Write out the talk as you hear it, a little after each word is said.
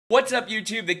What's up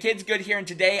YouTube, the kid's good here, and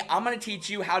today I'm going to teach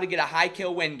you how to get a high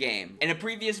kill win game. In a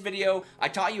previous video, I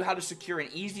taught you how to secure an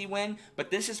easy win,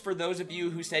 but this is for those of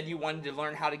you who said you wanted to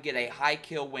learn how to get a high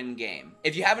kill win game.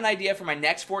 If you have an idea for my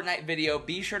next Fortnite video,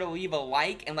 be sure to leave a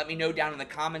like and let me know down in the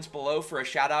comments below for a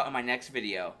shout out in my next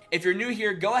video. If you're new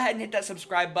here, go ahead and hit that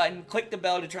subscribe button, click the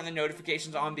bell to turn the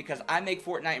notifications on because I make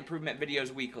Fortnite improvement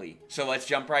videos weekly. So let's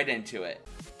jump right into it.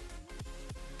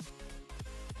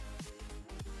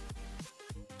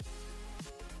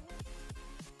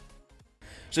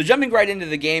 So jumping right into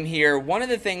the game here, one of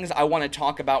the things I want to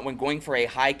talk about when going for a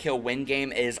high kill win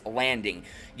game is landing.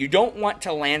 You don't want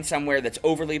to land somewhere that's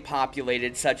overly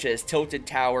populated, such as tilted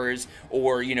towers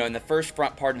or, in the first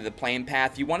front part of the plane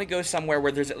path. You want to go somewhere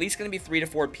where there's at least going to be 3 to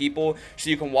 4 people so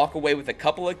you can walk away with a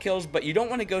couple of kills, but you don't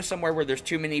want to go somewhere where there's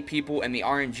too many people and the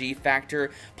RNG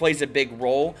factor plays a big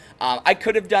role. I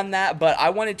could have done that, but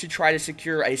I wanted to try to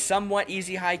secure a somewhat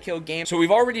easy high kill game. So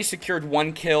we've already secured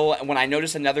 1 kill when I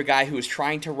noticed another guy who was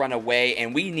trying to run away,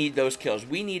 and we need those kills.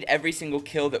 We need every single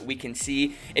kill that we can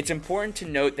see. It's important to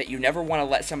note that you never want to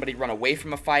let somebody run away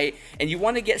from a fight, and you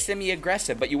want to get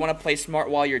semi-aggressive, but you want to play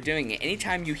smart while you're doing it.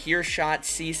 Anytime you hear shots,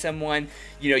 see someone,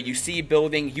 you see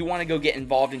building, you want to go get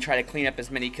involved and try to clean up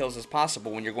as many kills as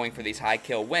possible when you're going for these high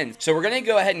kill wins. So we're going to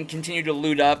go ahead and continue to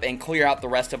loot up and clear out the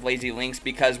rest of Lazy Links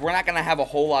because we're not going to have a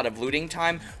whole lot of looting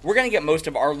time. We're going to get most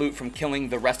of our loot from killing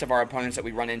the rest of our opponents that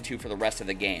we run into for the rest of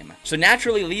the game. So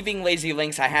naturally, leaving Lazy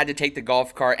Links, I had to take the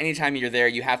golf cart. Anytime you're there,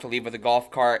 you have to leave with a golf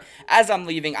cart. As I'm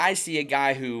leaving, I see a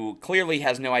guy who clearly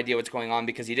has no idea what's going on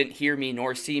because he didn't hear me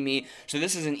nor see me. So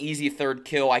this is an easy third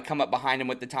kill. I come up behind him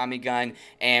with the Tommy gun,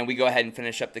 and we go ahead and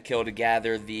finish up the kill to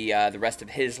gather the rest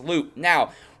of his loot.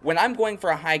 Now, when I'm going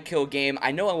for a high kill game,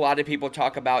 I know a lot of people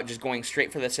talk about just going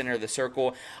straight for the center of the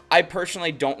circle. I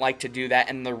personally don't like to do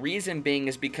that, and the reason being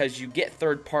is because you get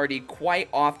third party quite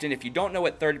often. If you don't know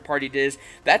what third party is,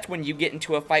 that's when you get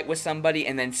into a fight with somebody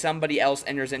and then somebody else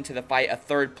enters into the fight, a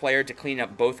third player, to clean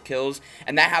up both kills,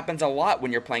 and that happens a lot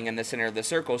when you're playing in the center of the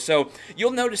circle. So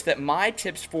you'll notice that my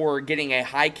tips for getting a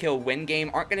high kill win game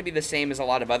aren't going to be the same as a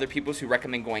lot of other people's who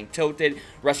recommend going tilted,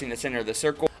 rushing the center of the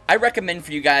circle. I recommend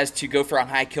for you guys to go for a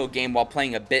high kill game while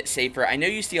playing a bit safer. I know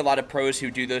you see a lot of pros who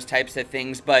do those types of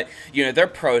things, but, they're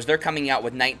pros. They're coming out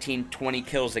with 19, 20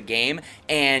 kills a game,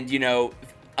 and,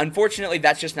 unfortunately,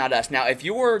 that's just not us. Now, if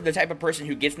you're the type of person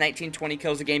who gets 19, 20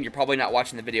 kills a game, you're probably not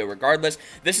watching the video regardless.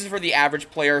 This is for the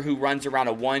average player who runs around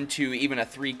a 1, 2, even a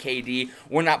 3 KD.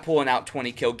 We're not pulling out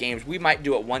 20 kill games. We might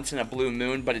do it once in a blue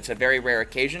moon, but it's a very rare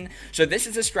occasion. So this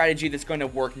is a strategy that's going to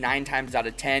work 9 times out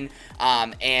of 10,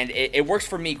 and it works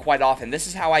for me quite often. This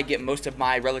is how I get most of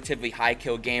my relatively high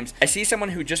kill games. I see someone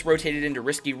who just rotated into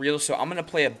risky reels, so I'm going to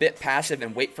play a bit passive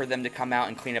and wait for them to come out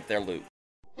and clean up their loot.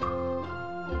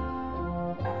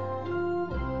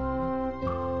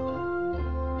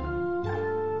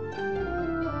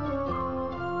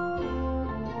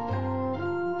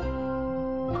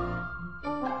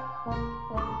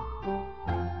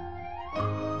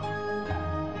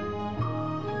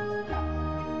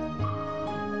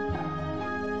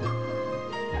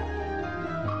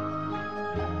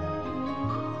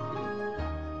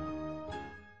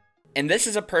 And this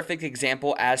is a perfect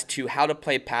example as to how to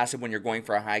play passive when you're going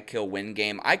for a high kill win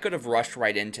game. I could have rushed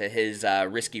right into his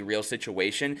risky reel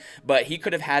situation, but he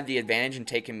could have had the advantage and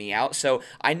taken me out. So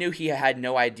I knew he had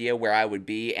no idea where I would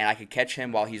be, and I could catch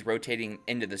him while he's rotating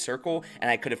into the circle, and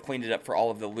I could have cleaned it up for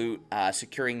all of the loot,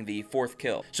 securing the 4th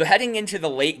kill. So heading into the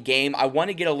late game, I want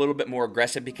to get a little bit more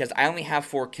aggressive because I only have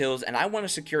 4 kills, and I want to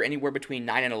secure anywhere between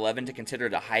 9 and 11 to consider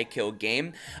it a high kill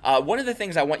game. One of the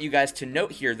things I want you guys to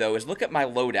note here, though, is look at my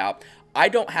loadout. I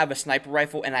don't have a sniper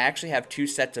rifle, and I actually have 2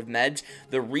 sets of meds.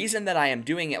 The reason that I am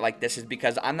doing it like this is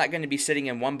because I'm not going to be sitting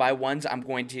in 1x1s. I'm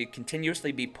going to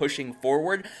continuously be pushing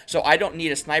forward, so I don't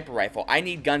need a sniper rifle. I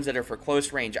need guns that are for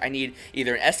close range. I need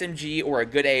either an SMG or a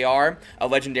good AR, a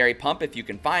legendary pump if you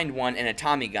can find one, and a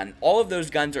Tommy gun. All of those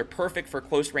guns are perfect for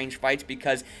close range fights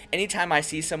because anytime I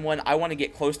see someone, I want to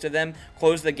get close to them,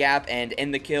 close the gap, and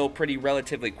end the kill pretty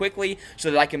relatively quickly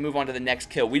so that I can move on to the next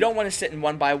kill. We don't want to sit in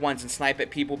 1x1s and snipe at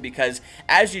people because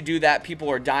as you do that, people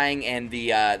are dying and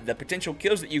the potential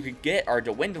kills that you could get are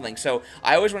dwindling. So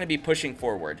I always want to be pushing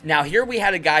forward. Now here we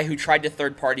had a guy who tried to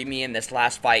third party me in this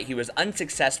last fight. He was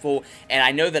unsuccessful, and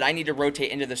I know that I need to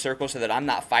rotate into the circle so that I'm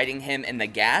not fighting him in the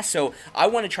gas. So I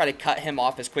want to try to cut him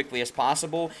off as quickly as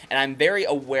possible, and I'm very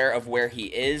aware of where he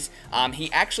is.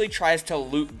 He actually tries to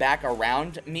loop back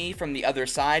around me from the other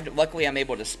side. Luckily, I'm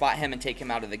able to spot him and take him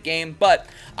out of the game, but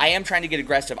I am trying to get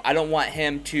aggressive. I don't want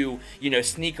him to,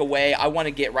 sneak away say I want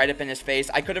to get right up in his face.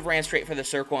 I could have ran straight for the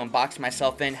circle and boxed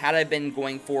myself in had I been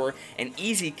going for an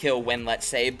easy kill win, let's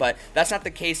say, but that's not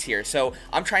the case here. So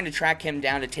I'm trying to track him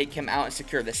down to take him out and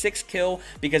secure the 6th kill,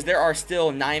 because there are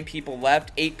still 9 people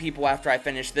left, 8 people after I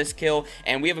finish this kill,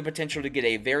 and we have a potential to get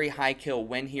a very high kill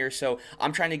win here. So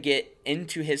I'm trying to get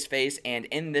into his face and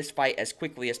in this fight as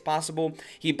quickly as possible.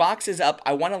 He boxes up.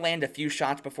 I want to land a few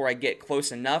shots before I get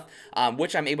close enough,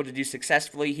 which I'm able to do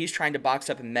successfully. He's trying to box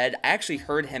up and med. I actually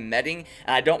heard him medding,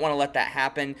 and I don't want to let that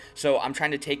happen, so I'm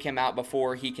trying to take him out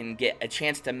before he can get a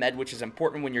chance to med, which is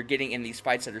important when you're getting in these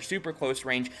fights that are super close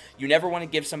range. You never want to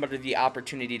give somebody the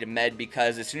opportunity to med,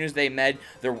 because as soon as they med,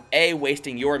 they're A,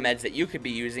 wasting your meds that you could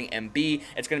be using, and B,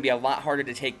 it's going to be a lot harder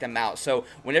to take them out. So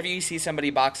whenever you see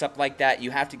somebody box up like that, you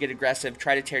have to get aggressive,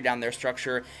 try to tear down their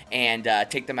structure, and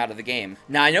take them out of the game.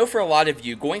 Now, I know for a lot of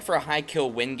you, going for a high kill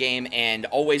win game and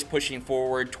always pushing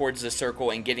forward towards the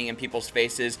circle and getting in people's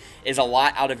faces is a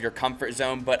lot out of your comfort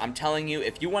zone, but I'm telling you,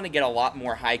 if you want to get a lot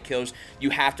more high kills, you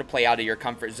have to play out of your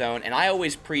comfort zone. And I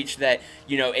always preach that,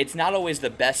 you know, it's not always the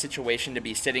best situation to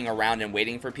be sitting around and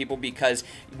waiting for people, because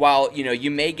while, you know,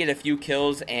 you may get a few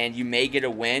kills and you may get a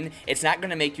win, it's not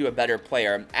going to make you a better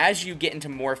player. As you get into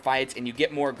more fights and you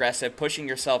get more aggressive, pushing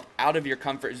yourself out of your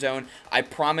comfort zone, I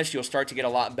promise you'll start to get a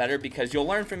lot better, because you'll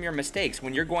learn from your mistakes.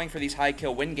 When you're going for these high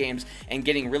kill win games and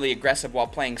getting really aggressive while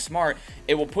playing smart,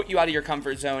 it will put you out of your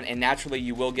comfort zone, and naturally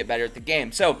you will get better at the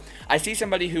game. So I see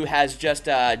somebody who has just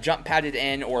jump padded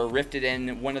in or rifted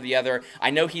in, one or the other. I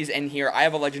know he's in here. I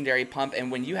have a legendary pump,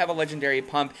 and when you have a legendary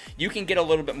pump, you can get a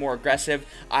little bit more aggressive.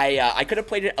 I could have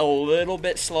played it a little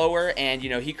bit slower, and you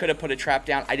know, he could have put a trap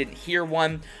down. I didn't hear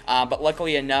one, but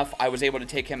luckily enough, I was able to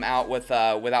take him out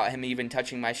without him even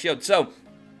touching my shield. So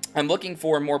I'm looking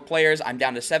for more players. I'm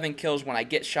down to 7 kills when I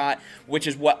get shot, which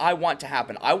is what I want to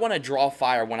happen. I want to draw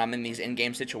fire when I'm in these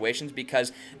in-game situations,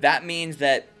 because that means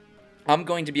that I'm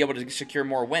going to be able to secure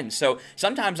more wins. So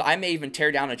sometimes I may even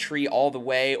tear down a tree all the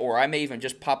way, or I may even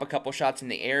just pop a couple shots in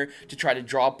the air to try to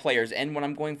draw players in when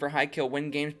I'm going for high kill win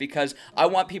games, because I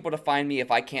want people to find me if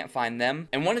I can't find them.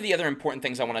 And one of the other important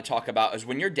things I want to talk about is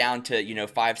when you're down to, you know,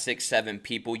 5, 6, 7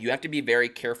 people, you have to be very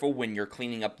careful when you're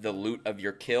cleaning up the loot of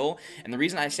your kill. And the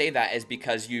reason I say that is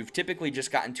because you've typically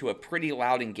just gotten to a pretty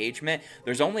loud engagement.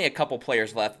 There's only a couple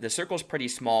players left. The circle's pretty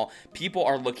small. People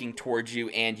are looking towards you,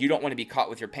 and you don't want to be caught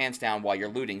with your pants down while you're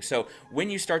looting. So when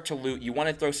you start to loot, you want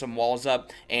to throw some walls up,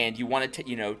 and you want to,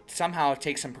 you know, somehow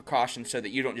take some precautions so that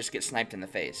you don't just get sniped in the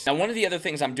face. Now, one of the other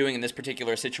things I'm doing in this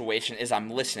particular situation is I'm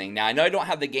listening. Now, I know I don't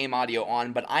have the game audio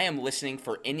on, but I am listening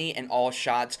for any and all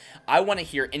shots. I want to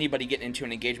hear anybody getting into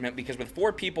an engagement, because with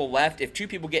 4 people left, if 2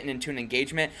 people getting into an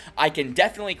engagement, I can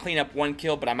definitely clean up 1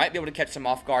 kill, but I might be able to catch them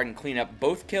off guard and clean up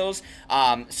both kills.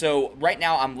 So right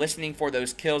now I'm listening for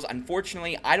those kills.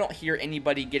 Unfortunately, I don't hear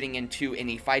anybody getting into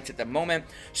any fights at the moment,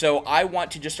 so I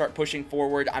want to just start pushing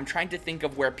forward. I'm trying to think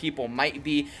of where people might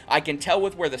be. I can tell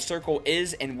with where the circle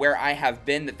is and where I have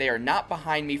been that they are not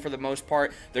behind me for the most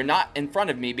part. They're not in front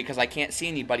of me because I can't see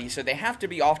anybody, so they have to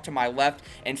be off to my left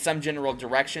in some general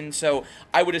direction. So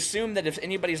I would assume that if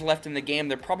anybody's left in the game,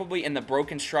 they're probably in the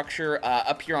broken structure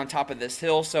up here on top of this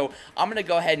hill. So I'm going to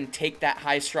go ahead and take that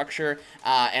high structure,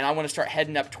 and I want to start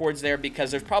heading up towards there,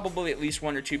 because there's probably at least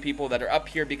 1 or 2 people that are up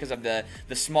here because of the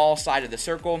small side of the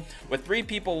circle. With 3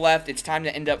 people left, it's time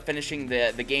to end up finishing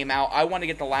the game out. I want to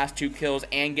get the last 2 kills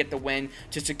and get the win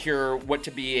to secure what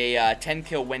to be a 10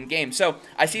 kill win game. So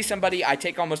I see somebody, I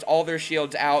take almost all their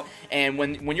shields out, and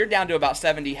when you're down to about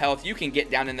 70 health, you can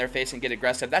get down in their face and get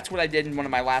aggressive. That's what I did in one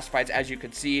of my last fights. As you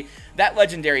could see, that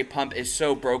legendary pump is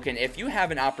so broken. If you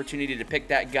have an opportunity to pick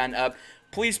that gun up,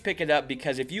 please pick it up,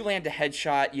 because if you land a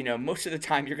headshot, you know, most of the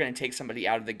time you're going to take somebody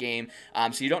out of the game,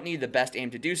 so you don't need the best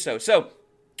aim to do so. So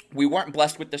we weren't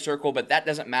blessed with the circle, but that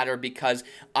doesn't matter, because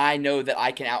I know that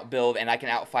I can outbuild and I can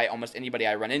outfight almost anybody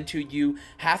I run into. You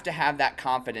have to have that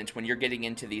confidence when you're getting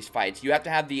into these fights. You have to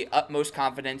have the utmost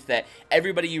confidence that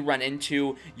everybody you run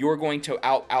into, you're going to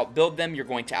outbuild them, you're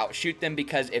going to outshoot them,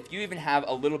 because if you even have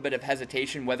a little bit of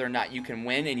hesitation whether or not you can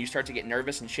win and you start to get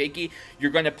nervous and shaky,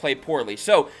 you're going to play poorly.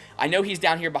 So I know he's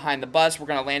down here behind the bus. We're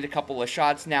going to land a couple of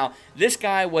shots. Now, this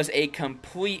guy was a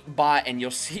complete bot, and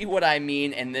you'll see what I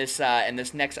mean in this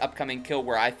next upcoming kill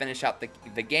where I finish out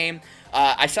the game.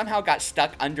 I somehow got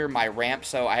stuck under my ramp,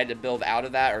 so I had to build out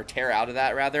of that, or tear out of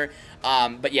that rather.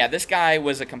 But yeah, this guy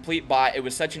was a complete bot. It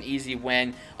was such an easy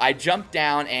win. I jumped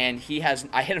down, and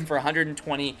I hit him for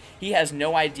 120. He has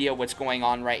no idea what's going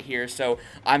on right here, so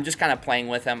I'm just kind of playing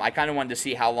with him. I kind of wanted to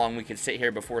see how long we could sit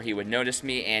here before he would notice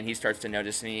me, and he starts to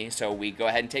notice me, so we go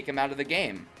ahead and take him out of the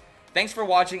game. Thanks for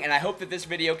watching, and I hope that this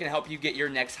video can help you get your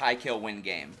next high kill win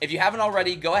game. If you haven't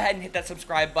already, go ahead and hit that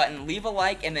subscribe button, leave a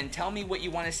like, and then tell me what you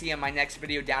want to see in my next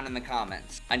video down in the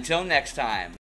comments. Until next time.